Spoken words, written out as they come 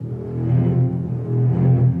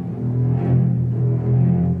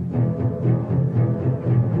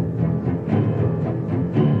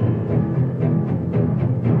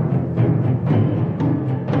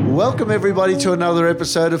Welcome everybody to another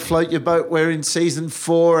episode of Float Your Boat. We're in season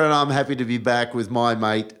 4 and I'm happy to be back with my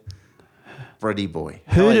mate, Freddie Boy.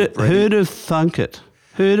 Who'd have thunk it?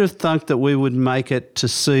 Who'd have thunk that we would make it to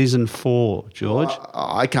season 4, George? Well,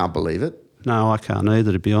 I can't believe it. No, I can't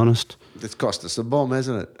either, to be honest. It's cost us a bomb,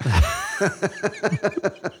 hasn't it?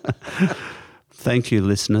 Thank you,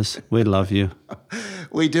 listeners. We love you.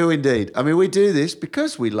 We do indeed. I mean, we do this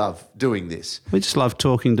because we love doing this. We just love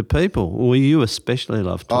talking to people. Well, you especially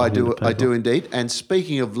love talking to people. I do indeed. And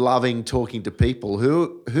speaking of loving talking to people,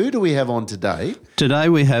 who do we have on today? Today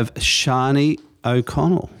we have Shani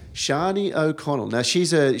O'Connell. Shani O'Connell. Now,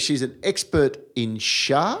 she's an expert in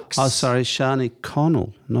sharks. Oh, sorry, Shani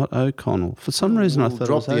Connell, not O'Connell. For some reason I thought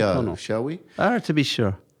it was O'Connell. Drop the O, shall we? To be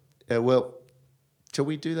sure. Well, shall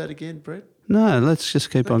we do that again, Brett? No, let's just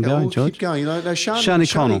keep on going, George. Keep going. No,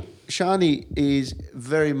 Shani Connell. Shani is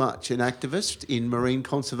very much an activist in marine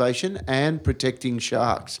conservation and protecting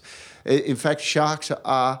sharks. In fact, sharks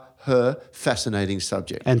are her fascinating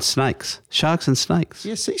subject. And snakes. Sharks and snakes.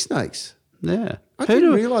 Yeah, sea snakes. Yeah. I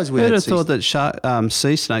didn't realise we had Who'd have thought that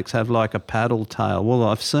sea snakes have like a paddle tail? Well,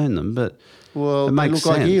 I've seen them, but they look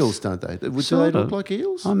like sense. eels, don't they? Do they look like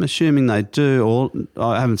eels? I'm assuming they do. Or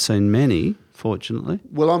I haven't seen many, fortunately.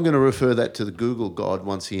 Well, I'm going to refer that to the Google God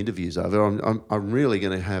once the interview's over. I'm really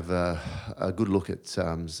going to have a good look at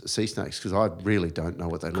sea snakes because I really don't know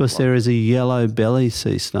what they look like. Because there is a yellow belly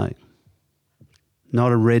sea snake,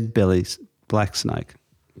 not a red belly black snake.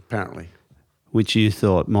 Apparently. Which you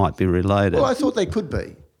thought might be related. Well, I thought they could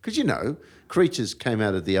be because, creatures came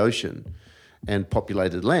out of the ocean and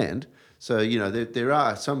populated land. So, there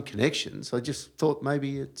are some connections. I just thought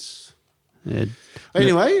maybe it's... Yeah.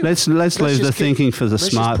 Anyway... Let's leave the thinking for the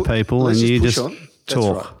smart people and you just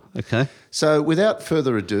talk. Right. Okay. So, without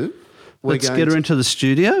further ado... Let's get her into the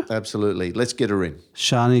studio. Absolutely. Let's get her in.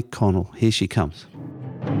 Shani Connell. Here she comes.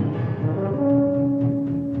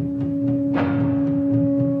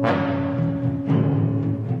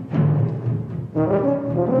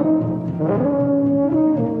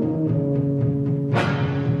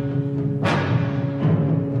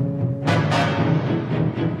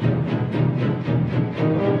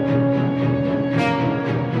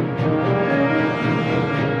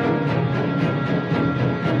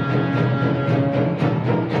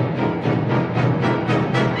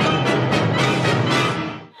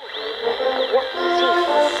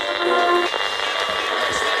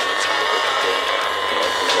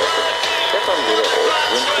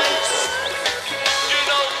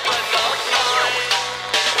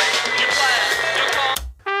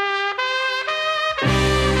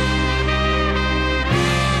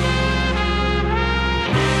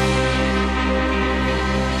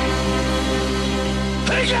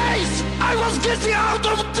 I was getting out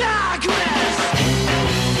of darkness!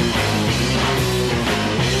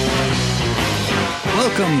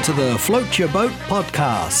 Welcome to the Float Your Boat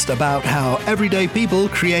podcast about how everyday people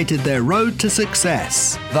created their road to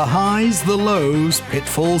success. The highs, the lows,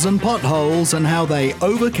 pitfalls and potholes, and how they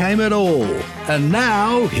overcame it all. And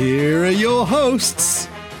now, here are your hosts.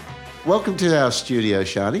 Welcome to our studio,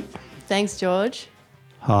 Shani. Thanks, George.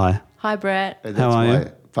 Hi. Hi, Brett. That's How are my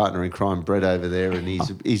you? partner in crime, Brett, over there, and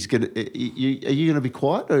he's going to... Are you going to be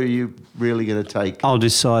quiet or are you really going to take... I'll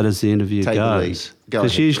decide as the interview Take the lead. goes. Go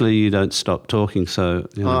Because ahead, usually you don't stop talking, so...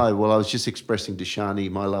 Oh, well, I was just expressing to Shani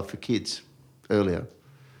my love for kids earlier.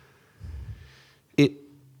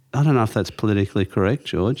 I don't know if that's politically correct,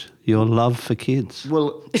 George. Your love for kids.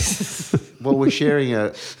 Well, we're sharing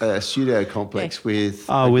a studio complex with...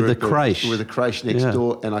 with the creche. With a creche next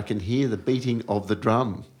door, and I can hear the beating of the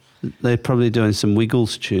drum. They're probably doing some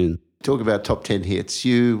Wiggles tune. Talk about top 10 hits.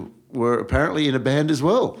 You were apparently in a band as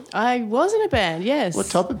well. I was in a band, yes. What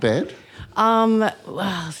type of band?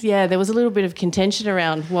 There was a little bit of contention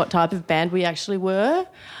around what type of band we actually were.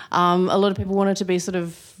 A lot of people wanted to be sort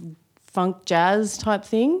of funk jazz type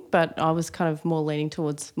thing, but I was kind of more leaning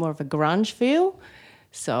towards more of a grunge feel,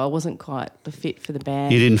 so I wasn't quite the fit for the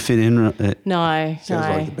band. You didn't fit in? No. Sounds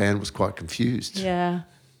like the band was quite confused. Yeah.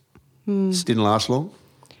 This didn't last long?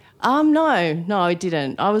 No, it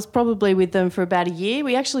didn't. I was probably with them for about a year.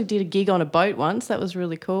 We actually did a gig on a boat once. That was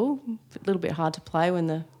really cool. A little bit hard to play when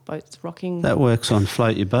the boat's rocking. That works on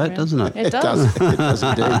Float Your Boat, doesn't it? It does. It does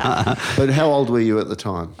indeed. But how old were you at the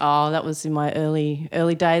time? Oh, that was in my early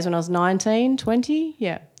days when I was 19, 20.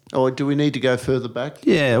 Yeah. Oh, do we need to go further back?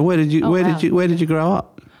 Yeah. Where did you grow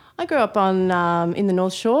up? I grew up on in the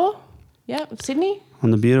North Shore. Yeah, Sydney. On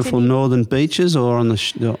the beautiful Sydney. northern beaches or on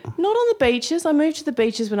the... Not on the beaches. I moved to the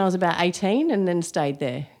beaches when I was about 18 and then stayed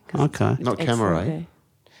there. Okay. Not Excellent Camaray? there.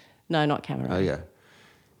 No, not Camaray. Oh, yeah.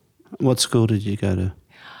 What school did you go to?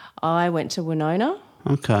 I went to Winona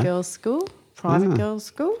Okay. girls' school, private girls'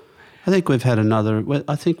 school. I think we've had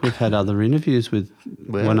other interviews with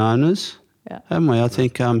Well. Winonas, Yeah. haven't we? I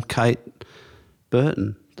think Kate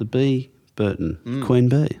Burton, the bee Burton, Queen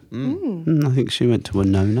Bee. I think she went to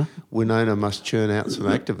Winona. Winona must churn out some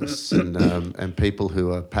activists and people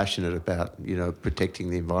who are passionate about, protecting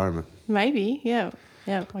the environment. Maybe, yeah.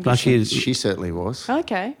 I guess Lucky, She certainly was.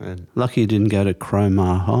 Okay. And lucky you didn't go to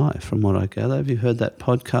Cromar High, from what I gather. Have you heard that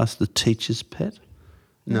podcast, The Teacher's Pet?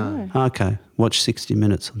 no. Okay, watch 60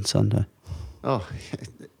 Minutes on Sunday. Oh,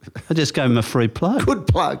 I just gave them a free plug. good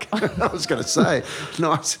plug. I was going to say,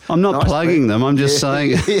 nice. I'm not nice plugging them, I'm just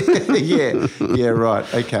saying. yeah, right.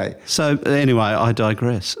 Okay. So anyway, I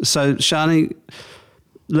digress. So Shani,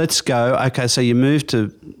 let's go. Okay, so you moved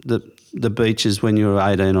to the beaches when you were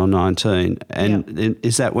 18 or 19, and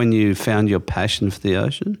is that when you found your passion for the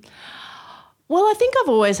ocean? Well, I think I've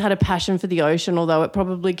always had a passion for the ocean, although it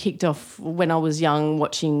probably kicked off when I was young,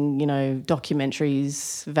 watching,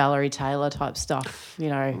 documentaries, Valerie Taylor type stuff, She's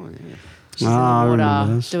in I the remember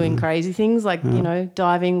water this, doing crazy things like,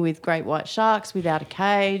 diving with great white sharks without a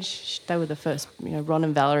cage. They were the first, Ron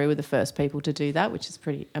and Valerie were the first people to do that, which is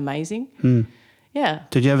pretty amazing. Yeah.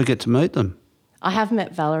 Did you ever get to meet them? I have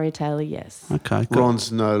met Valerie Taylor, yes. Okay, good.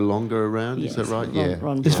 Ron's no longer around, Yes, is that right?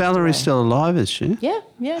 Ron Is passed Valerie away. still alive, is she? Yeah.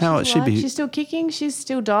 How She's she'd alive. be- She's still kicking. She's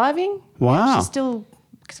still diving. Wow. Yeah, she's still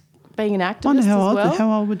being an activist Wonder how as old, well.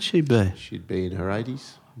 how old would she be? She'd be in her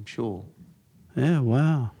 80s, I'm sure. Yeah,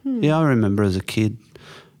 wow. Yeah, I remember as a kid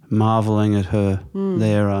marvelling at her,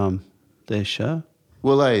 their show.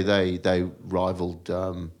 Well, they rivaled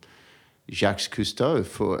Jacques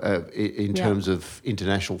Cousteau in Yeah. terms of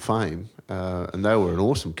international fame, and they were an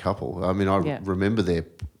awesome couple. I mean, I Yeah. remember their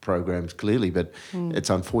programs clearly, but it's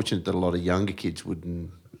unfortunate that a lot of younger kids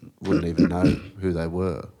wouldn't even know who they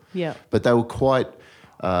were. Yeah. But they were quite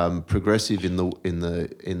progressive in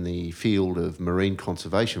the field of marine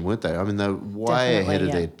conservation, weren't they? I mean, they were way Definitely, ahead of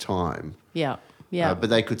yeah. their time. Yeah. But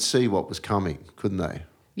they could see what was coming, couldn't they?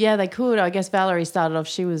 Yeah, they could. I guess Valerie started off,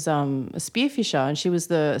 she was a spearfisher, and she was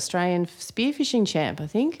the Australian spearfishing champ, I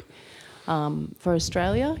think, for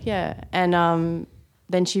Australia. Yeah. And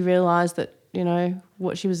then she realised that,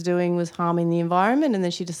 what she was doing was harming the environment, and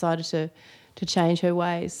then she decided to change her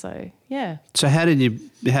ways. So, yeah. So how did you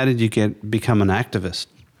become an activist?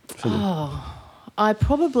 I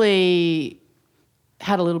probably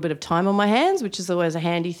had a little bit of time on my hands, which is always a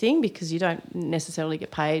handy thing because you don't necessarily get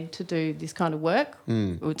paid to do this kind of work.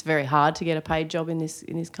 It's very hard to get a paid job in this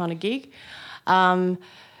kind of gig.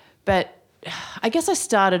 But I guess I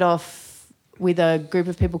started off with a group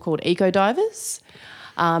of people called eco divers.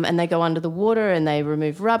 And they go under the water and they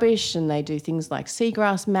remove rubbish and they do things like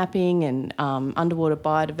seagrass mapping and underwater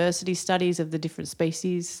biodiversity studies of the different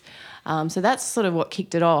species. So that's sort of what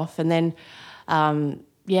kicked it off. And then,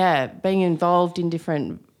 being involved in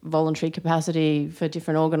different voluntary capacity for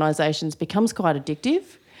different organisations becomes quite addictive.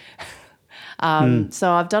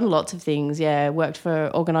 So I've done lots of things, worked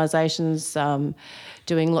for organisations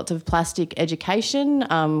doing lots of plastic education,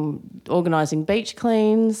 organising beach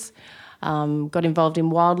cleans, got involved in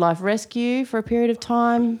wildlife rescue for a period of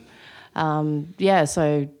time.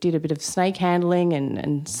 So did a bit of snake handling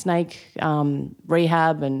and snake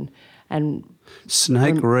rehab and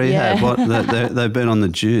Snake rehab. yeah. What? They've been on the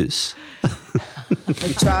juice.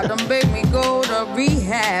 They tried to make me go to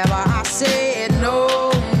rehab. I said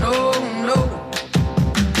no, no, no.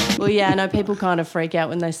 well, I know people kind of freak out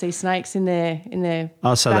when they see snakes in their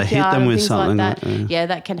Oh, so they hit backyard them and with things something like that. like- Yeah,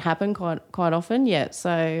 that can happen quite often. Yeah, so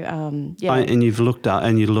And you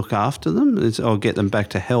look after them, or get them back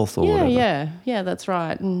to health or whatever. Yeah, that's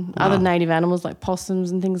right. And other native animals like possums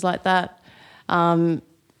and things like that.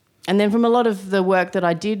 And then from a lot of the work that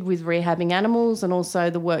I did with rehabbing animals and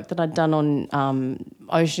also the work that I'd done on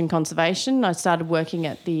ocean conservation, I started working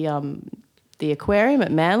at the aquarium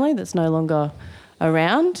at Manly that's no longer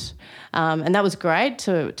around. And that was great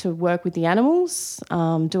to work with the animals,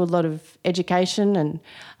 do a lot of education,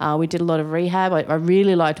 and we did a lot of rehab. I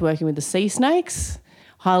really liked working with the sea snakes,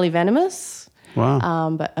 highly venomous,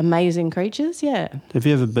 Wow. but amazing creatures, yeah. Have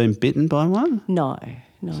you ever been bitten by one? No.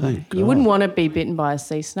 Thank You God. wouldn't want to be bitten by a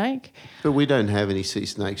sea snake. But we don't have any sea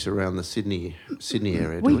snakes around the Sydney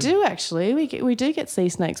area, do We we? do actually. We do get sea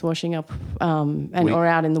snakes washing up We- or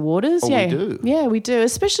out in the waters. Oh, we yeah, do? Yeah, we do.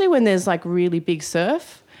 Especially when there's like really big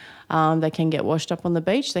surf, they can get washed up on the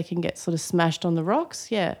beach. They can get sort of smashed on the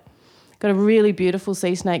rocks. Yeah, got a really beautiful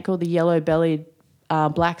sea snake called the yellow-bellied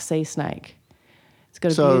black sea snake. It's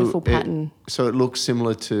got a beautiful pattern. So it looks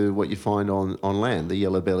similar to what you find on land, the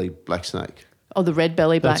yellow-bellied black snake. Oh, the red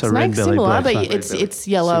belly black That's a red snake, belly similar, black but snake. it's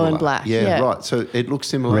yellow Similar. and black. Yeah, right. So it looks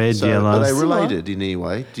similar. Red, so yellow. Are they Similar. related in any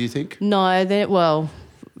way, do you think? No,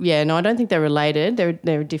 no, I don't think they're related.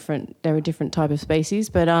 They're a different type of species.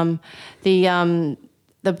 But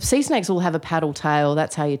the sea snakes will have a paddle tail.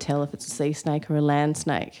 That's how you tell if it's a sea snake or a land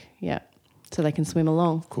snake. Yeah, so they can swim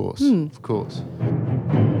along. Of course, of course.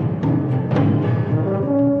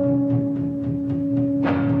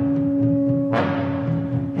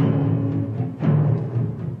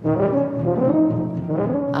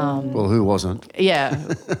 Well, who wasn't? Yeah.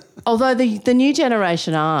 Although the new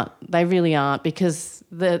generation aren't. They really aren't, because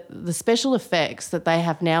the special effects that they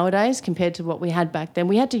have nowadays compared to what we had back then,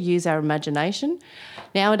 we had to use our imagination.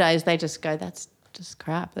 Nowadays they just go, that's just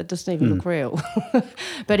crap. That doesn't even look real.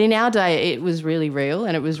 But in our day it was really real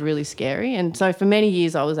and it was really scary. And so for many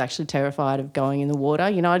years I was actually terrified of going in the water.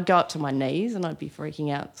 You know, I'd go up to my knees and I'd be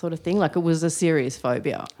freaking out sort of thing. Like, it was a serious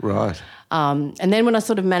phobia. Right. And then when I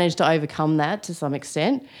sort of managed to overcome that to some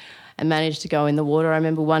extent and managed to go in the water, I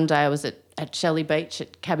remember one day I was at Shelley Beach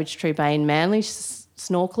at Cabbage Tree Bay in Manly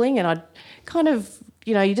snorkeling, and I'd kind of,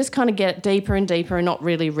 you know, you just kind of get deeper and deeper and not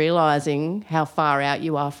really realising how far out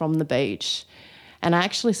you are from the beach. And I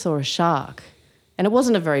actually saw a shark. And it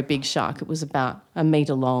wasn't a very big shark. It was about 1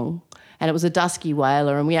 metre long. And it was a dusky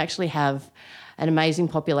whaler. And we actually have an amazing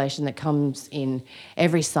population that comes in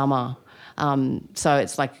every summer. So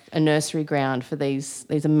it's like a nursery ground for these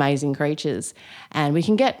amazing creatures. And we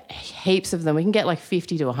can get heaps of them. We can get like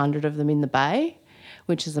 50 to 100 of them in the bay,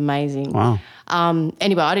 which is amazing. Wow.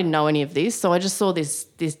 Anyway, I didn't know any of this. So I just saw this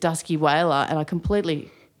dusky whaler and I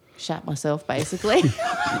completely shat myself, basically.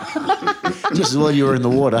 Just while you were in the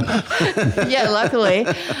water. Yeah, luckily.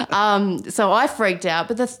 So I freaked out.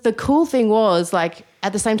 But the cool thing was, like,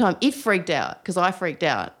 at the same time, it freaked out because I freaked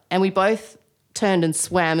out. And we both turned and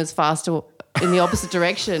swam as fast in the opposite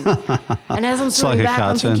direction. And as I'm swimming like a back, I'm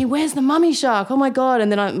cartoon. thinking, where's the mummy shark? Oh, my God.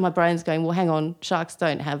 And then my brain's going, well, hang on, sharks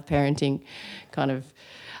don't have parenting kind of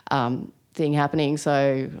thing happening.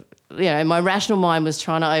 So, you know, my rational mind was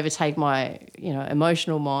trying to overtake my, you know,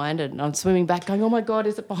 emotional mind, and I'm swimming back going, oh, my God,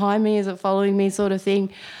 is it behind me? Is it following me, sort of thing?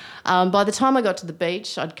 By the time I got to the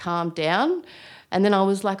beach, I'd calmed down, and then I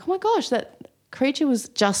was like, oh, my gosh, that creature was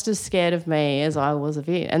just as scared of me as I was of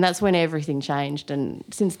it. And that's when everything changed. And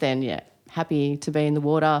since then, yeah, happy to be in the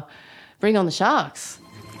water. Bring on the sharks.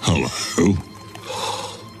 Hello.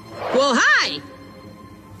 Well, hi.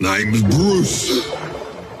 Name's Bruce.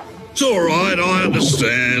 It's all right, I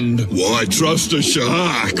understand. Why trust a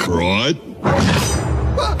shark, right?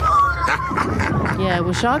 Yeah,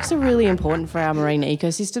 well, sharks are really important for our marine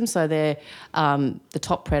ecosystem. So they're the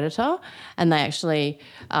top predator, and they actually,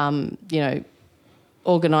 you know,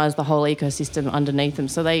 organise the whole ecosystem underneath them.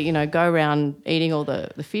 So they, you know, go around eating all the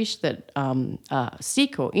fish that are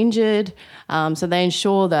sick or injured. So they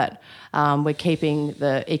ensure that we're keeping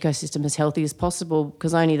the ecosystem as healthy as possible,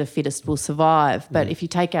 because only the fittest will survive. But if you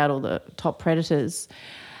take out all the top predators,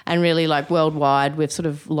 and really, like, worldwide, we've sort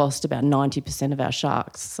of lost about 90% of our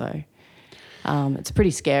sharks. So it's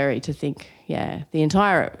pretty scary to think, yeah, the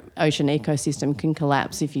entire ocean ecosystem can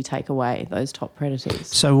collapse if you take away those top predators.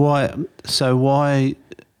 So why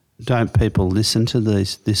don't people listen to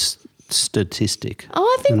this statistic?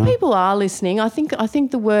 Oh, I think people are listening. I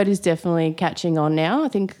think the word is definitely catching on now. I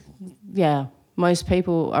think, yeah, most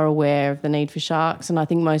people are aware of the need for sharks, and I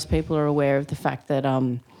think most people are aware of the fact that,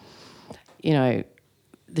 you know,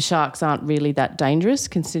 the sharks aren't really that dangerous,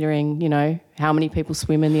 considering, you know, how many people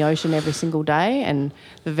swim in the ocean every single day and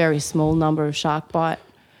the very small number of shark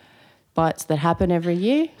bites that happen every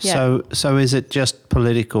year. Yeah. So is it just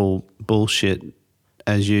political bullshit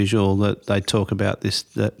as usual that they talk about this,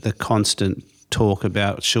 the constant talk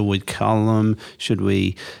about, should we cull them, should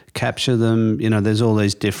we capture them? You know, there's all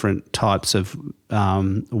these different types of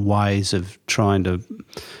ways of trying to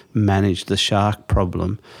manage the shark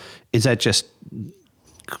problem. Is that just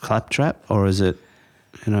claptrap, or is it,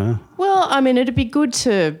 you know? Well, I mean, it'd be good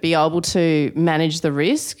to be able to manage the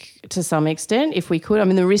risk to some extent if we could. I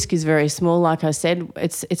mean, the risk is very small. Like I said,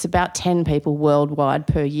 it's about 10 people worldwide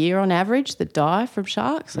per year on average that die from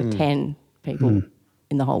sharks. So 10 people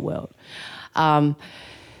in the whole world.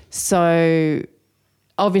 So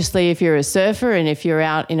obviously if you're a surfer and if you're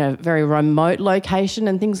out in a very remote location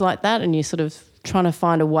and things like that, and you're sort of trying to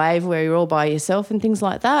find a wave where you're all by yourself and things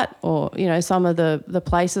like that, or, you know, some of the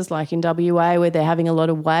places like in WA where they're having a lot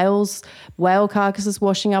of whale carcasses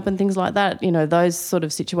washing up and things like that, you know, those sort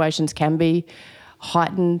of situations can be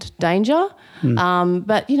heightened danger.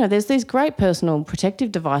 But, you know, there's these great personal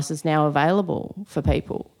protective devices now available for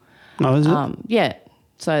people. Oh, is it? Yeah.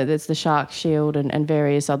 So there's the Shark Shield and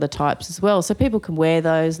various other types as well. So people can wear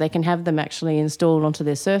those. They can have them actually installed onto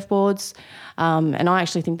their surfboards. And I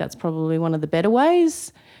actually think that's probably one of the better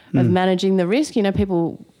ways of managing the risk. You know,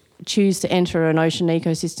 people choose to enter an ocean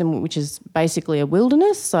ecosystem which is basically a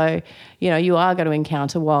wilderness. So, you know, you are going to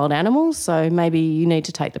encounter wild animals. So maybe you need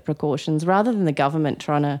to take the precautions rather than the government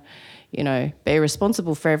trying to, you know, be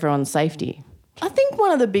responsible for everyone's safety. I think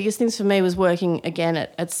one of the biggest things for me was working again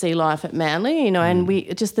at Sea Life at Manly, you know, and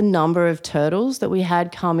just the number of turtles that we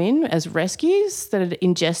had come in as rescues that had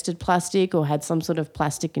ingested plastic or had some sort of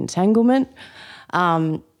plastic entanglement.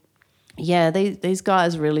 These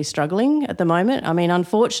guys are really struggling at the moment. I mean,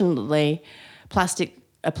 unfortunately,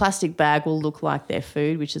 a plastic bag will look like their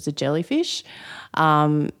food, which is a jellyfish.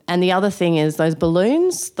 And the other thing is those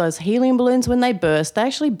balloons, those helium balloons, when they burst, they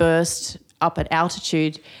actually burst up at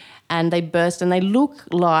altitude. And they burst and they look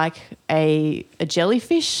like a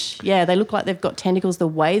jellyfish. Yeah, they look like they've got tentacles the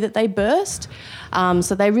way that they burst.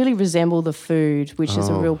 So they really resemble the food, which is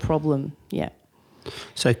a real problem. Yeah.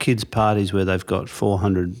 So kids' parties where they've got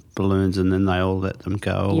 400 balloons and then they all let them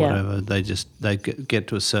go or whatever, they get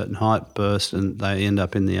to a certain height, burst, and they end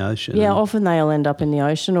up in the ocean. Yeah, often they'll end up in the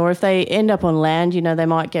ocean, or if they end up on land, you know, they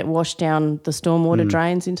might get washed down the stormwater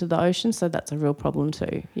drains into the ocean. So that's a real problem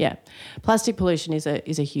too. Yeah, plastic pollution is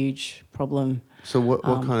a huge problem. So what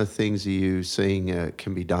kind of things are you seeing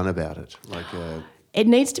can be done about it? It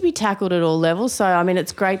needs to be tackled at all levels. So, I mean,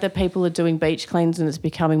 it's great that people are doing beach cleans and it's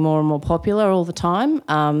becoming more and more popular all the time.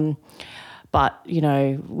 But, you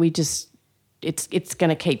know, it's going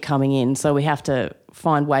to keep coming in. So we have to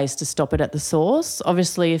find ways to stop it at the source.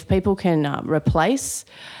 Obviously, if people can replace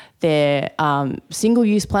their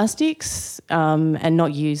single-use plastics and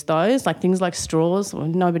not use those, like things like straws. Well,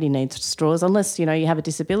 nobody needs straws unless, you know, you have a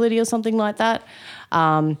disability or something like that.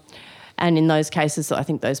 And in those cases, I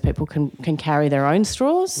think those people can carry their own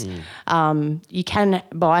straws. You can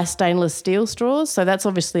buy stainless steel straws, so that's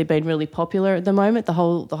obviously been really popular at the moment. The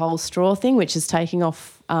whole straw thing, which is taking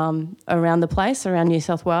off around the place, around New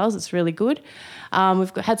South Wales, it's really good.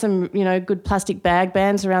 We've had some, you know, good plastic bag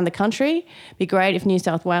bans around the country. It'd be great if New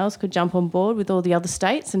South Wales could jump on board with all the other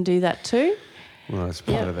states and do that too. Well, it's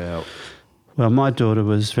part of our... Well, my daughter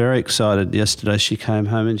was very excited yesterday. She came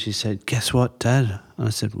home and she said, "Guess what, Dad?" And I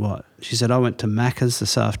said, "What?" She said, "I went to Macca's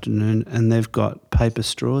this afternoon and they've got paper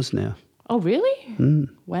straws now." Oh, really?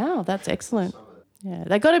 Wow, that's excellent. Yeah,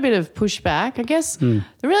 they got a bit of pushback. I guess the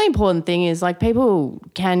really important thing is, like, people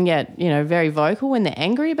can get, you know, very vocal when they're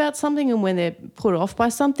angry about something and when they're put off by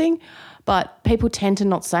something, but people tend to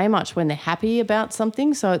not say much when they're happy about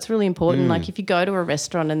something. So it's really important, like if you go to a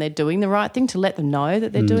restaurant and they're doing the right thing, to let them know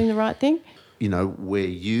that they're doing the right thing. You know, where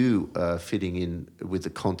you are fitting in with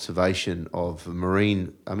the conservation of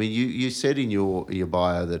marine... I mean, you said in your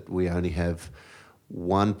bio that we only have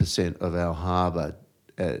 1% of our harbour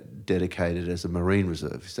dedicated as a marine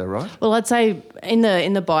reserve. Is that right? Well, I'd say in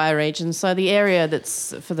the bioregion, so the area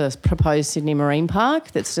that's for the proposed Sydney Marine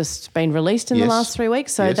Park that's just been released in the last 3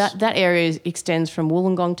 weeks. So that area extends from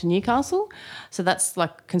Wollongong to Newcastle. So that's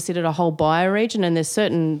like considered a whole bioregion, and there's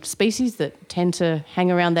certain species that tend to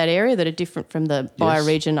hang around that area that are different from the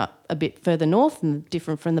bioregion up a bit further north and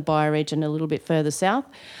different from the bioregion a little bit further south.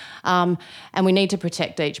 And we need to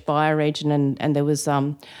protect each bioregion, and there was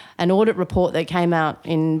an audit report that came out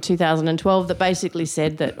in 2012 that basically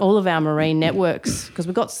said that all of our marine networks, because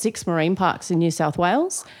we've got 6 marine parks in New South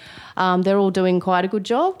Wales, they're all doing quite a good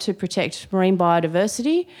job to protect marine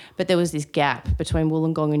biodiversity, but there was this gap between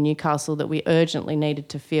Wollongong and Newcastle that we urgently needed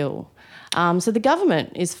to fill. So the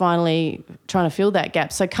government is finally trying to fill that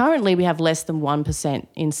gap. So currently we have less than 1%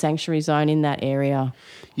 in sanctuary zone in that area.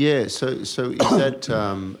 Yeah, so is that...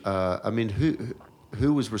 I mean,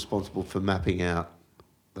 who was responsible for mapping out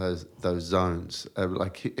those zones? I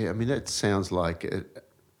mean, that sounds like a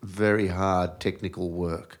very hard technical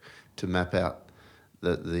work to map out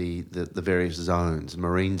the various zones,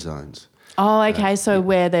 marine zones. Oh, okay. So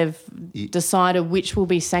where they've decided which will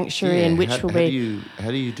be sanctuary and which will be... How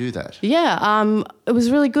do you do that? Yeah, it was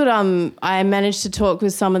really good. I managed to talk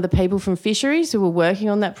with some of the people from fisheries who were working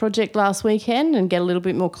on that project last weekend and get a little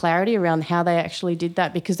bit more clarity around how they actually did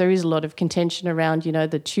that, because there is a lot of contention around, you know,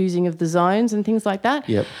 the choosing of the zones and things like that.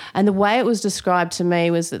 Yep. And the way it was described to me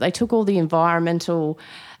was that they took all the environmental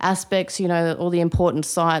aspects, you know, all the important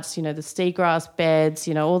sites, you know, the seagrass beds,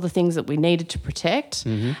 you know, all the things that we needed to protect,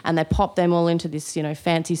 and they popped them all into this, you know,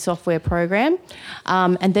 fancy software program.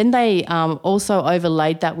 And then they also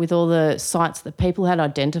overlaid that with all the sites that people had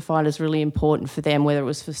identified as really important for them, whether it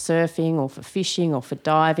was for surfing or for fishing or for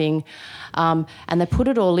diving. And they put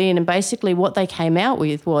it all in, and basically what they came out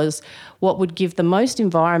with was what would give the most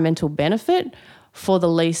environmental benefit for the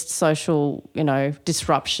least social,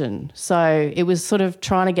 disruption. So it was sort of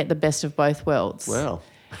trying to get the best of both worlds. Wow.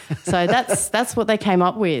 So that's what they came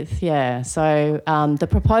up with, yeah. So the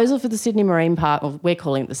proposal for the Sydney Marine Park, or we're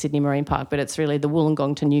calling it the Sydney Marine Park, but it's really the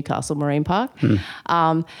Wollongong to Newcastle Marine Park,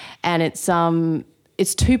 and it's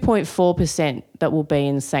 2.4% that will be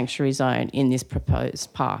in the sanctuary zone in this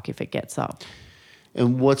proposed park if it gets up.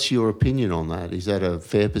 And what's your opinion on that? Is that a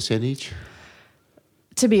fair percentage?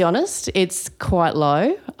 To be honest, it's quite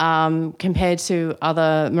low compared to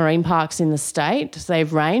other marine parks in the state.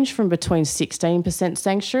 They've ranged from between 16%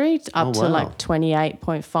 sanctuary up to like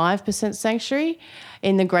 28.5% sanctuary.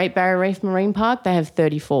 In the Great Barrier Reef Marine Park, they have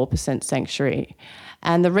 34% sanctuary.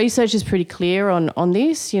 And the research is pretty clear on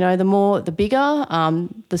this. The bigger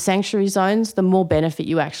the sanctuary zones, the more benefit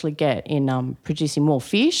you actually get in producing more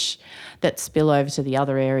fish that spill over to the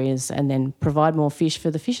other areas and then provide more fish for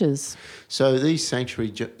the fishers. So these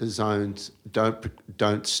sanctuary zones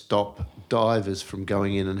don't stop divers from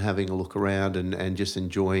going in and having a look around and just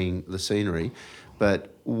enjoying the scenery.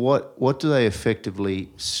 But what do they effectively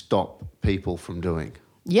stop people from doing?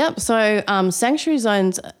 Yep. So sanctuary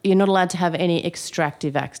zones, you're not allowed to have any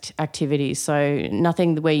extractive activities. So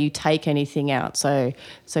nothing where you take anything out. So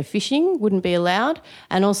fishing wouldn't be allowed,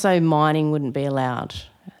 and also mining wouldn't be allowed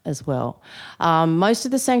as well. Most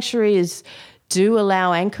of the sanctuaries do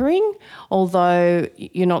allow anchoring, although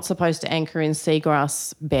you're not supposed to anchor in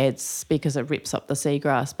seagrass beds because it rips up the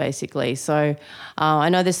seagrass basically. So I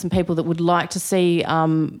know there's some people that would like to see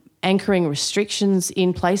anchoring restrictions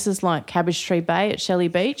in places like Cabbage Tree Bay at Shelley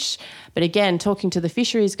Beach. But again, talking to the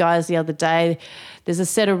fisheries guys the other day, there's a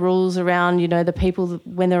set of rules around, the people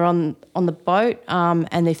when they're on the boat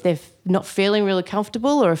and if they're not feeling really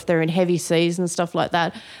comfortable or if they're in heavy seas and stuff like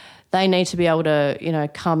that, they need to be able to,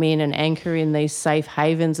 come in and anchor in these safe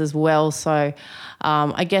havens as well. So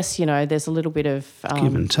I guess, there's a little bit of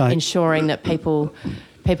give and take, ensuring that people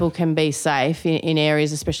can be safe in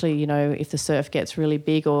areas, especially, if the surf gets really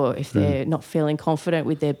big or if they're not feeling confident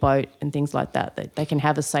with their boat and things like that they can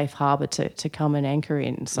have a safe harbour to come and anchor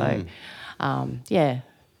in. So,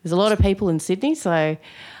 there's a lot of people in Sydney, so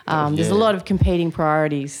there's a lot of competing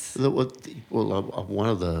priorities. Well,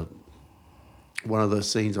 one of the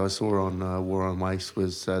scenes I saw on War on Waste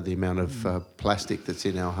was the amount of plastic that's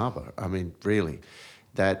in our harbour. I mean, really.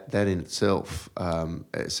 That in itself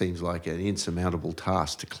it seems like an insurmountable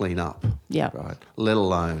task to clean up, right? Let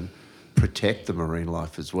alone protect the marine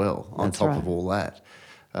life as well. On top of all that,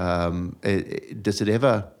 does it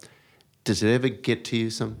ever get to you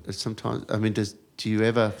sometimes? I mean, do you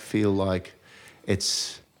ever feel like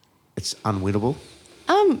it's unwinnable?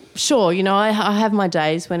 Sure. I have my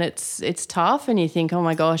days when it's tough, and you think, oh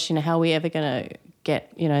my gosh, how are we ever going to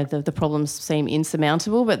get, the problems seem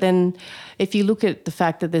insurmountable. But then if you look at the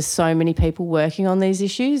fact that there's so many people working on these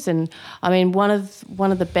issues, and I mean, one of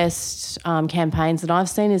the best campaigns that I've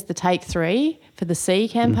seen is the Take 3 for the Sea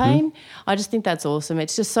campaign. I just think that's awesome.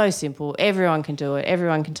 It's just so simple. Everyone can do it.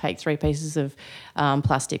 Everyone can take 3 pieces of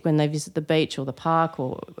plastic when they visit the beach or the park,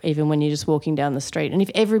 or even when you're just walking down the street. And if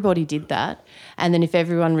everybody did that, and then if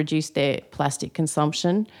everyone reduced their plastic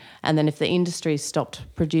consumption, and then if the industry stopped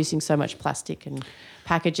producing so much plastic and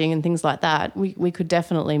packaging and things like that, we could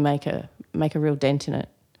definitely make a real dent in it.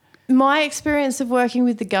 My experience of working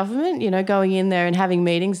with the government, going in there and having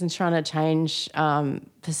meetings and trying to change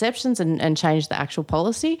perceptions and change the actual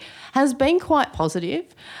policy has been quite positive.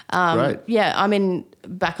 Right. Yeah, I mean,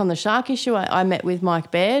 back on the shark issue, I met with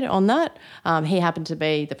Mike Baird on that. He happened to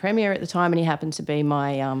be the Premier at the time, and he happened to be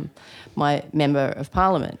my Member of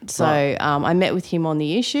Parliament. So I met with him on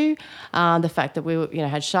the issue, the fact that we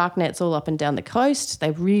had shark nets all up and down the coast.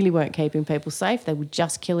 They really weren't keeping people safe. They were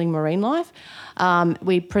just killing marine life.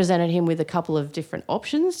 We presented him with a couple of different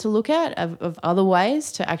options to look at of other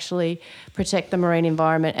ways to actually protect the marine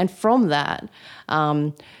environment. And from that,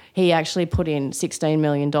 he actually put in $16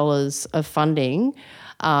 million of funding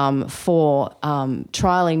for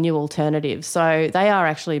trialling new alternatives. So they are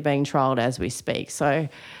actually being trialled as we speak. So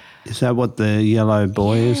is that what the yellow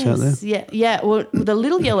buoy is out there? Yeah. Well, the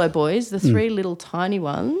little yellow buoys, the 3 little tiny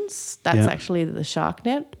ones, that's actually the shark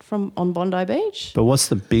net on Bondi Beach. But what's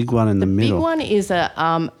the big one in the middle? The big one is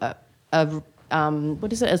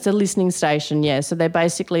what is it? It's a listening station, yeah. So they've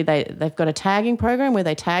got a tagging program where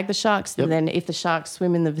they tag the sharks, and then if the sharks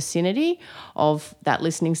swim in the vicinity of that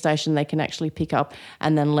listening station, they can actually pick up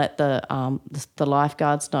and then let the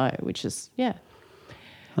lifeguards know, which is, yeah.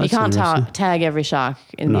 You can't tag every shark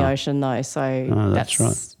in the ocean though, so that's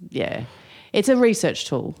right. Yeah. It's a research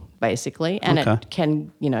tool basically, and it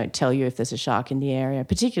can, tell you if there's a shark in the area,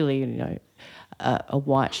 particularly, a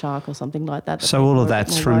white shark or something like that. So all of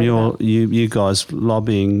that's from you guys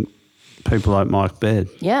lobbying people like Mike Baird.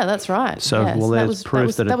 Yeah, that's right. So yeah. there's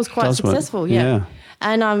proof that that was quite does work. successful. Yeah.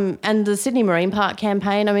 And the Sydney Marine Park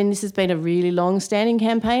campaign, I mean, this has been a really long-standing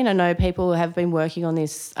campaign. I know people have been working on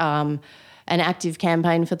this, an active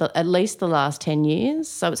campaign for at least the last 10 years.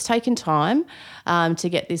 So it's taken time to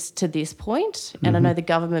get this to this point. And I know the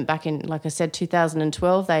government back in, like I said,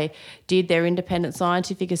 2012, they did their independent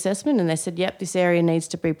scientific assessment and they said, yep, this area needs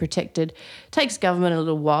to be protected. It takes government a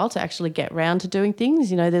little while to actually get round to doing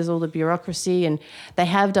things. You know, there's all the bureaucracy and they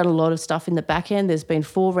have done a lot of stuff in the back end. There's been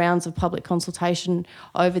 4 rounds of public consultation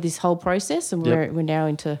over this whole process and we're now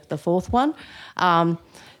into the 4th one.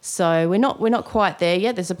 So we're not quite there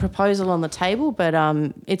yet. There's a proposal on the table, but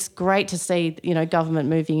it's great to see, you know, government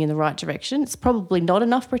moving in the right direction. It's probably not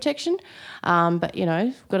enough protection, but, you know,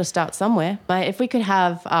 we've got to start somewhere. But if we could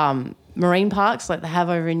have marine parks like they have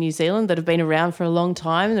over in New Zealand that have been around for a long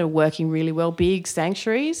time and they're working really well, big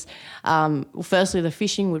sanctuaries, well, firstly, the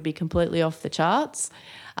fishing would be completely off the charts.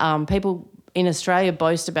 People in Australia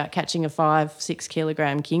boast about catching a 5-6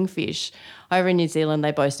 kilogram kingfish. Over in New Zealand,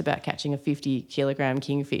 they boast about catching a 50 kilogram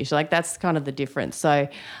kingfish. Like, that's kind of the difference. So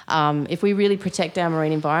if we really protect our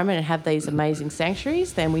marine environment and have these amazing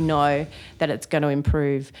sanctuaries, then we know that it's going to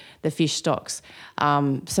improve the fish stocks.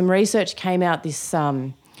 Some research came out this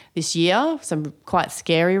year, some quite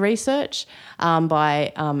scary research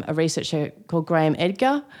by a researcher called Graham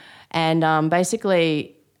Edgar. And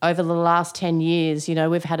basically, over the last 10 years, you know,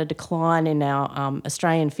 we've had a decline in our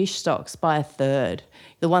Australian fish stocks by a third,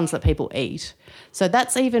 the ones that people eat. So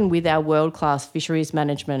that's even with our world-class fisheries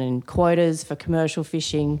management and quotas for commercial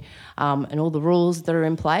fishing and all the rules that are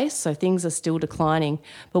in place. So things are still declining.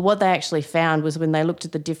 But what they actually found was when they looked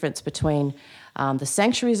at the difference between the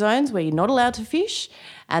sanctuary zones where you're not allowed to fish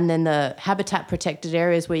and then the habitat protected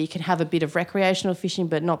areas where you can have a bit of recreational fishing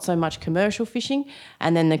but not so much commercial fishing,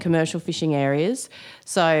 and then the commercial fishing areas.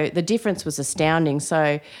 So the difference was astounding.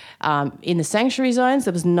 So in the sanctuary zones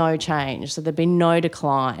there was no change. So there'd been no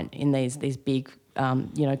decline in these big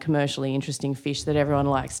you know, commercially interesting fish that everyone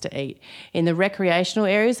likes to eat. In the recreational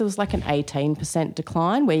areas, there was like an 18%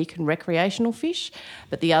 decline where you can recreational fish,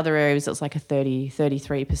 but the other areas, it was like a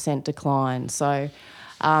 33% decline. So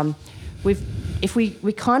if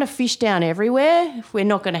we kind of fish down everywhere, we're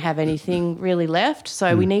not going to have anything really left.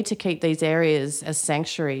 So we need to keep these areas as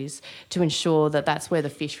sanctuaries to ensure that that's where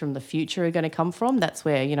the fish from the future are going to come from. That's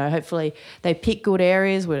where, you know, hopefully they pick good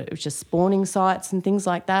areas, which are spawning sites and things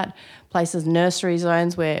like that, places, nursery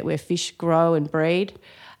zones where fish grow and breed.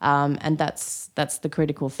 And that's the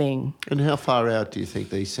critical thing. And how far out do you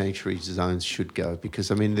think these sanctuary zones should go?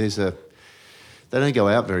 Because, I mean, they don't go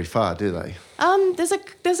out very far, do they?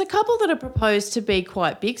 There's a couple that are proposed to be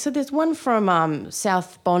quite big. So there's one from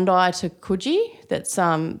South Bondi to Coogee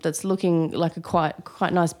that's looking like a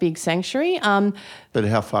quite nice big sanctuary. But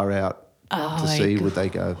how far out to sea would they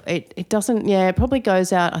go? It doesn't. Yeah, it probably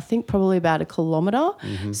goes out. I think probably about 1 kilometre.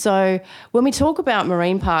 Mm-hmm. So when we talk about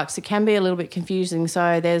marine parks, it can be a little bit confusing.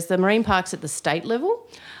 So there's the marine parks at the state level.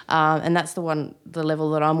 And that's the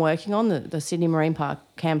level that I'm working on. The Sydney Marine Park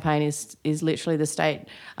campaign is literally the state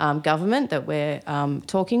government that we're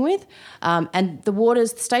talking with. And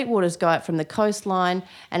the state waters go out from the coastline,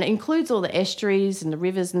 and it includes all the estuaries and the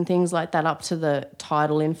rivers and things like that up to the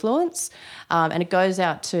tidal influence. And it goes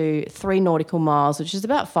out to 3 nautical miles, which is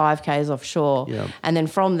about 5 k's offshore. Yep. And then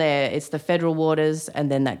from there, it's the federal waters,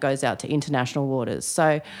 and then that goes out to international waters.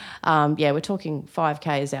 So, we're talking 5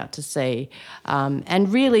 k's out to sea.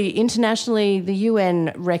 And really, internationally, the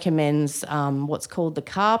UN recommends what's called the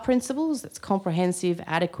CAR principles. That's comprehensive,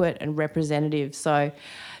 adequate and representative. So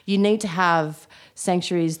you need to have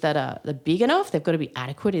sanctuaries that are big enough. They've got to be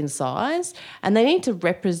adequate in size, and they need to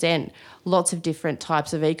represent lots of different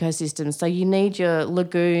types of ecosystems. So you need your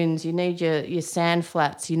lagoons, you need your sand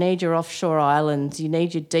flats, you need your offshore islands, you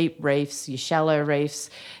need your deep reefs, your shallow reefs,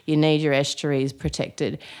 you need your estuaries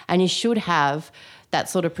protected. And you should have that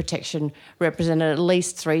sort of protection represented at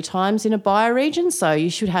least 3 times in a bioregion. So you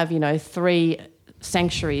should have, 3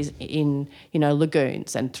 sanctuaries in,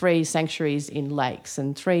 lagoons, and 3 sanctuaries in lakes,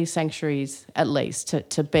 and 3 sanctuaries at least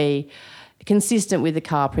to be consistent with the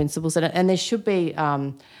CAR principles. And there should be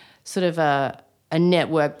sort of a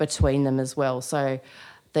network between them as well. So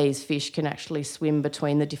these fish can actually swim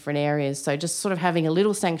between the different areas. So just sort of having a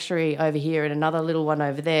little sanctuary over here and another little one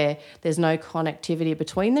over there, there's no connectivity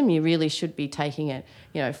between them. You really should be taking it,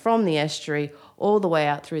 from the estuary all the way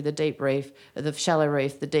out through the deep reef, the shallow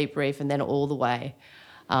reef, the deep reef, and then all the way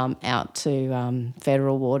out to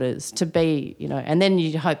federal waters to be, and then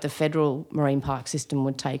you'd hope the federal marine park system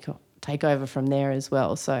would take over from there as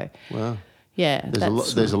well. So, wow. Yeah,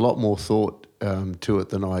 There's a lot more thought to it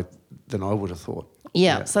than I would have thought.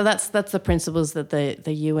 Yeah, so that's the principles that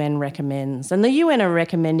the UN recommends. And the UN are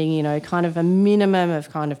recommending, you know, kind of a minimum of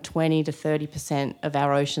kind of 20 to 30% of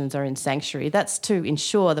our oceans are in sanctuary. That's to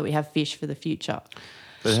ensure that we have fish for the future.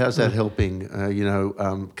 But how's that helping,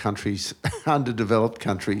 countries, underdeveloped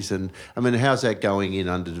countries? And, I mean, how's that going in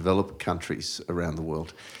underdeveloped countries around the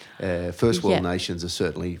world? First world nations are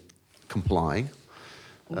certainly complying.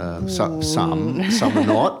 Some are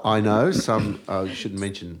not, I know. Some, I shouldn't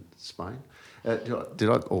mention Spain. Did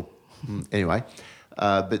I? Or, anyway,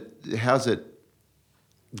 but how's it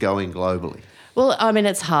going globally? Well, I mean,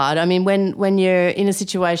 it's hard. I mean, when you're in a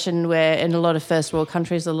situation where in a lot of first world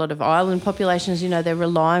countries, a lot of island populations, you know, they're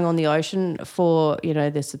relying on the ocean for, you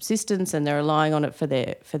know, their subsistence, and they're relying on it for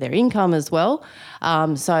their income as well.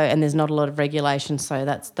 And there's not a lot of regulation, so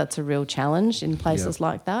that's a real challenge in places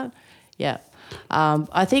like that. Yeah.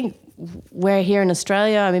 I think we're here in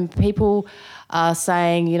Australia, I mean, people are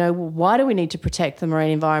saying, you know, why do we need to protect the marine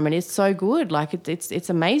environment? It's so good. Like, it's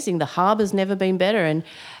amazing. The harbour's never been better.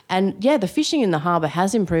 And yeah, the fishing in the harbour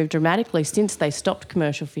has improved dramatically since they stopped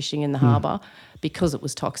commercial fishing in the harbour because it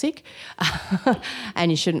was toxic. And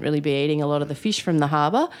you shouldn't really be eating a lot of the fish from the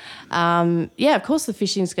harbour. Yeah, of course the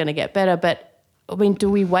fishing's going to get better, but I mean, do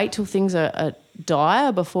we wait till things are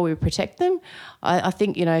dire before we protect them? I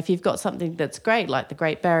think, you know, if you've got something that's great, like the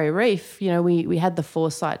Great Barrier Reef, you know, we had the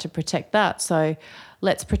foresight to protect that. So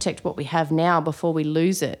let's protect what we have now before we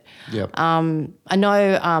lose it. Yep. I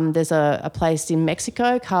know there's a place in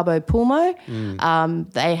Mexico, Cabo Pulmo.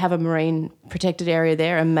 They have a marine protected area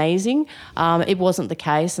there, amazing. It wasn't the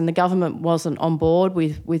case, and the government wasn't on board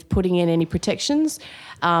with putting in any protections.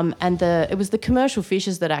 It was the commercial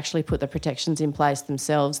fishers that actually put the protections in place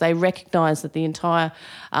themselves. They recognised that the entire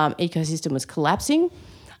ecosystem was collapsing,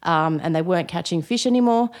 and they weren't catching fish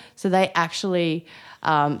anymore. So they actually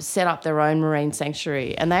set up their own marine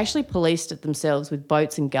sanctuary, and they actually policed it themselves with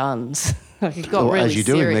boats and guns. It got really as you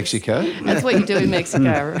do in Mexico. That's what you do in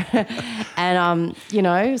Mexico. And, you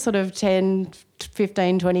know, sort of 10,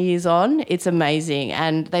 15, 20 years on, it's amazing.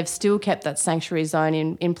 And they've still kept that sanctuary zone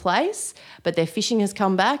in place, but their fishing has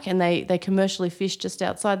come back, and they commercially fish just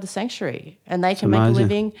outside the sanctuary, and they can make a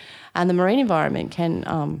living, and the marine environment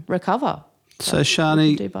can recover. So, we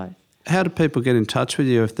Shani, can do both. how do people get in touch with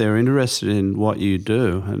you if they're interested in what you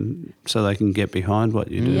do, and so they can get behind what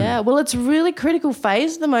you do? Yeah, well, it's a really critical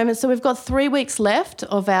phase at the moment. So we've got 3 weeks left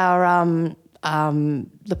of our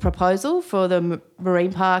the proposal for the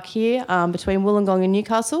marine park here between Wollongong and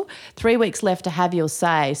Newcastle. 3 weeks left to have your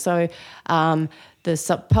say. So the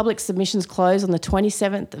public submissions close on the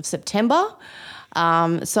 27th of September.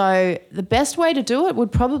 So the best way to do it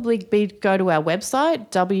would probably be to go to our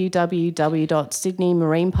website,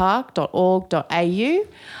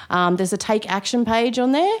 www.sydneymarinepark.org.au. There's a take action page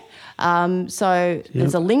on there.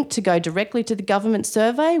 There's a link to go directly to the government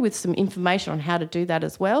survey with some information on how to do that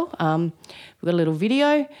as well. We've got a little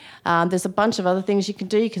video. There's a bunch of other things you can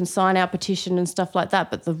do. You can sign our petition and stuff like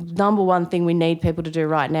that. But the number one thing we need people to do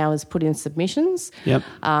right now is put in submissions. Yep.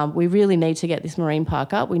 We really need to get this marine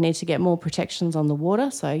park up. We need to get more protections on the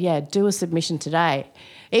water. So, yeah, do a submission today.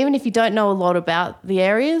 Even if you don't know a lot about the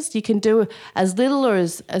areas, you can do as little or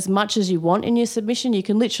as much as you want in your submission. You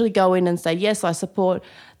can literally go in and say, yes, I support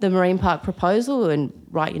the marine park proposal, and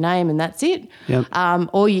write your name, and that's it. Yep.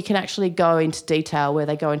 Or you can actually go into detail, where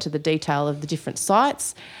they go into the detail of the different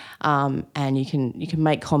sites, and you can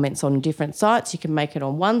make comments on different sites. You can make it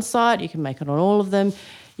on one site. You can make it on all of them.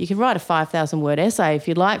 You can write a 5,000-word essay if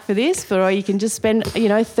you'd like for this, or you can just spend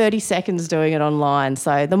 30 seconds doing it online.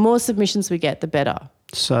 So the more submissions we get, the better.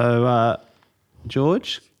 So,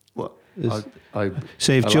 George? Well,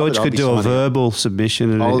 See, if George could do a verbal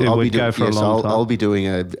submission, it would go for a long time. I'll be doing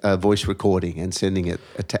a voice recording and sending it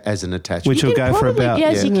as an attachment. Which will go for about...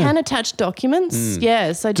 Yes, you can attach documents.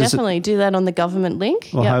 Yeah, so definitely do that on the government link.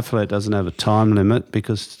 Well, hopefully it doesn't have a time limit,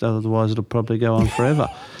 because otherwise it'll probably go on forever.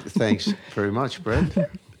 Thanks very much, Brad.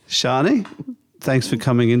 Shani, thanks for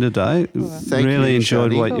coming in today. Thank really you,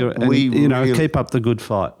 enjoyed Shani. what you're... And, keep up the good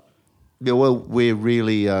fight. Yeah, well, we're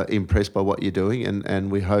really impressed by what you're doing,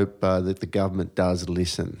 and we hope that the government does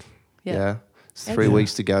listen. Yeah? It's 3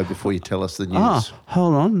 weeks to go before you tell us the news.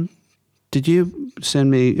 Hold on. Did you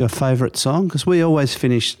send me your favourite song? Because we always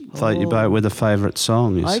finish Float Your Boat with a favourite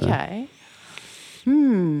song, you see. Okay.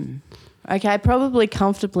 Okay, probably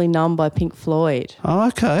Comfortably Numb by Pink Floyd. Oh,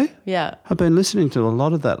 okay. Yeah. I've been listening to a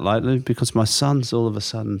lot of that lately because my son's all of a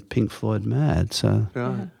sudden Pink Floyd mad, so...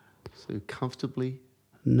 Right. So Comfortably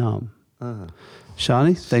Numb.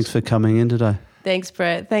 Shani, thanks for coming in today. Thanks,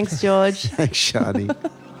 Brett. Thanks, George. Thanks, Shani. Is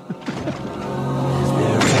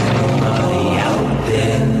there anybody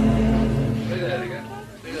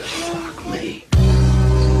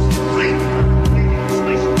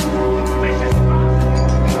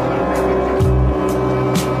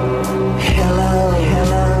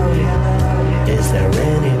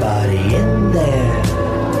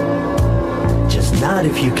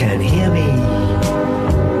can hear me?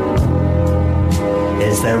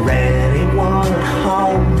 Is there anyone at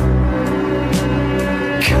home?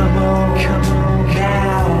 Come on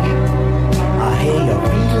now. I hear you're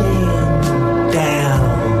feeling down.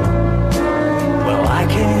 Well, I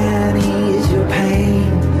can ease your pain,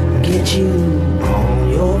 get you on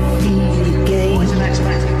your feet again.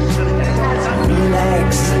 Relax.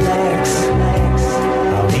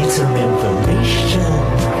 I'll need some information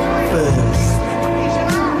first.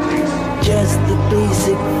 Just the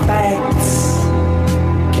basic facts.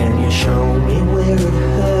 Can you show me where it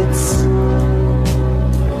hurts?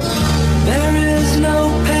 There is no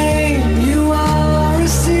pain, you are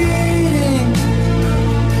receding.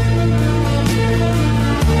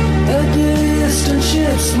 A distant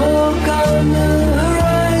ship, smoke on the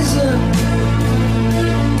horizon.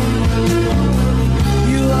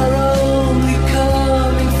 You are only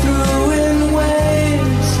coming through in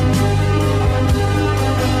waves.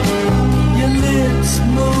 Your lips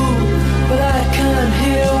move, but I can't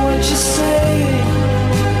hear what you're saying.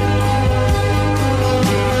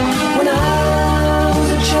 When I was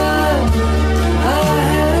a child, I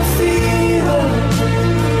had a fever.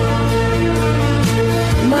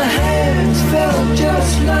 My hands felt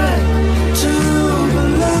just like two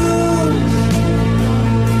balloons.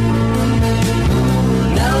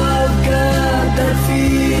 Now I've got that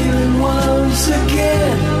feeling once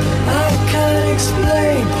again. I can't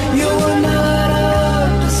explain, you will not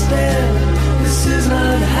understand. This is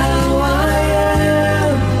not how I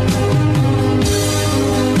am.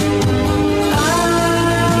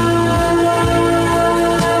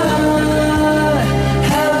 I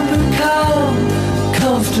have become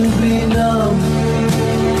comfortably numb.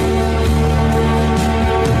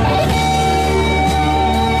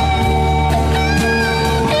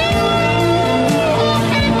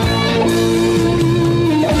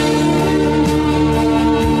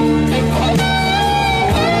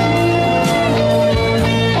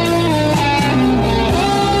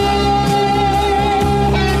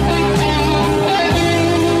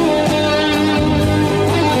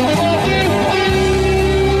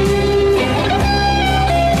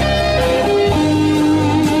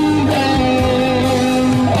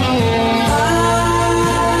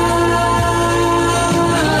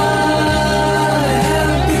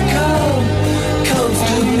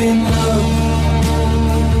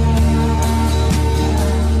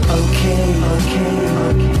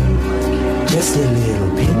 Just a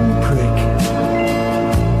little pinprick.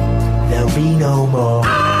 There'll be no more.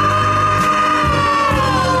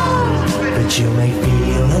 But you may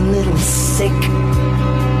feel a little sick.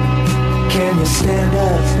 Can you stand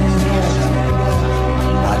up?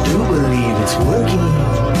 I do believe it's working.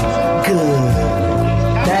 Good.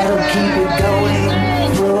 That'll keep it going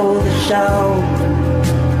through the show.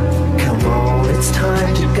 Come on, it's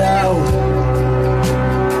time to go.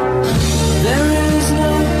 There is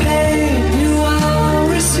no pain, you are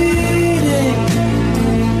receding.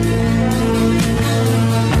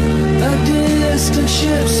 A distant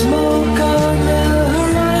ship, smoke on the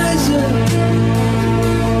horizon.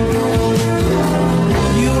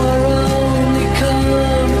 You are only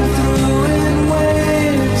coming through in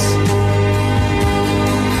waves.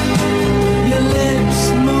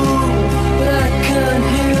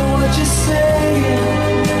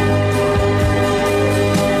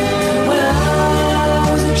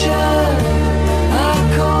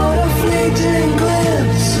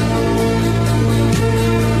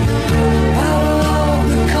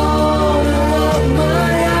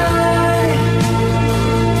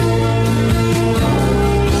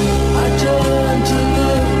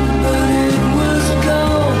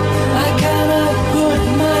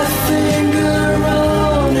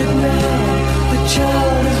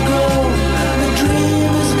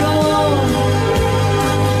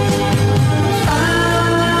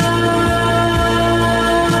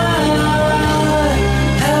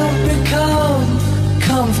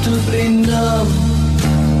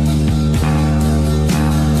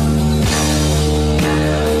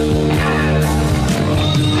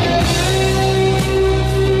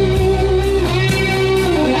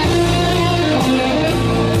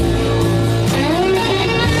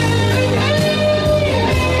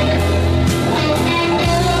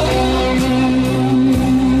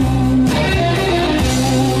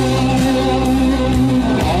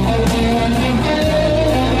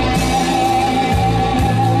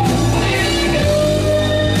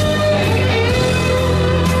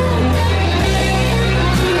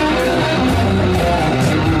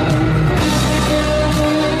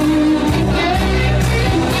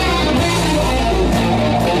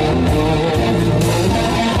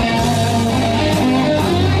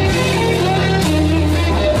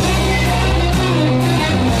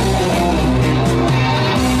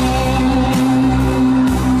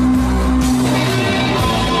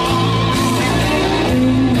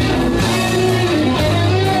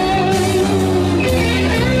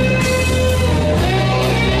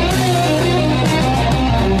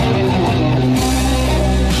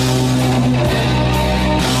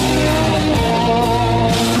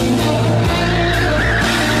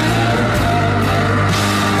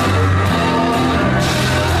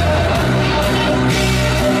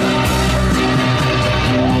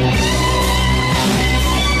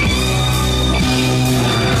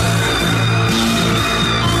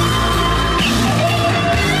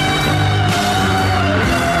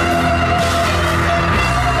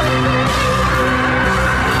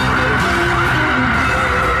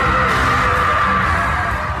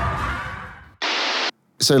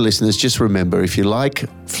 So listeners, just remember, if you like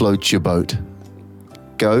Float Your Boat,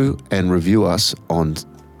 go and review us on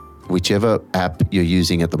whichever app you're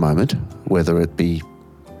using at the moment, whether it be...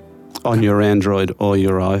 On your Android or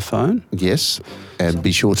your iPhone. Yes, and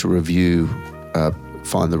be sure to review,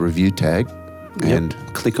 find the review tag and...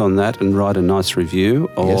 Click on that and write a nice review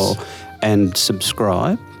and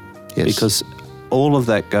subscribe. Yes. Because all of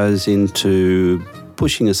that goes into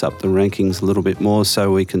pushing us up the rankings a little bit more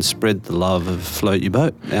so we can spread the love of Float Your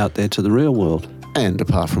Boat out there to the real world. And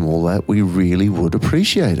apart from all that, we really would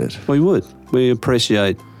appreciate it. We would. We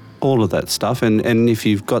appreciate all of that stuff. And if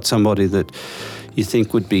you've got somebody that you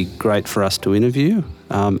think would be great for us to interview,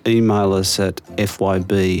 email us at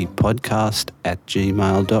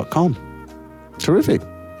fybpodcast@gmail.com. Terrific.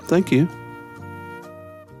 Thank you.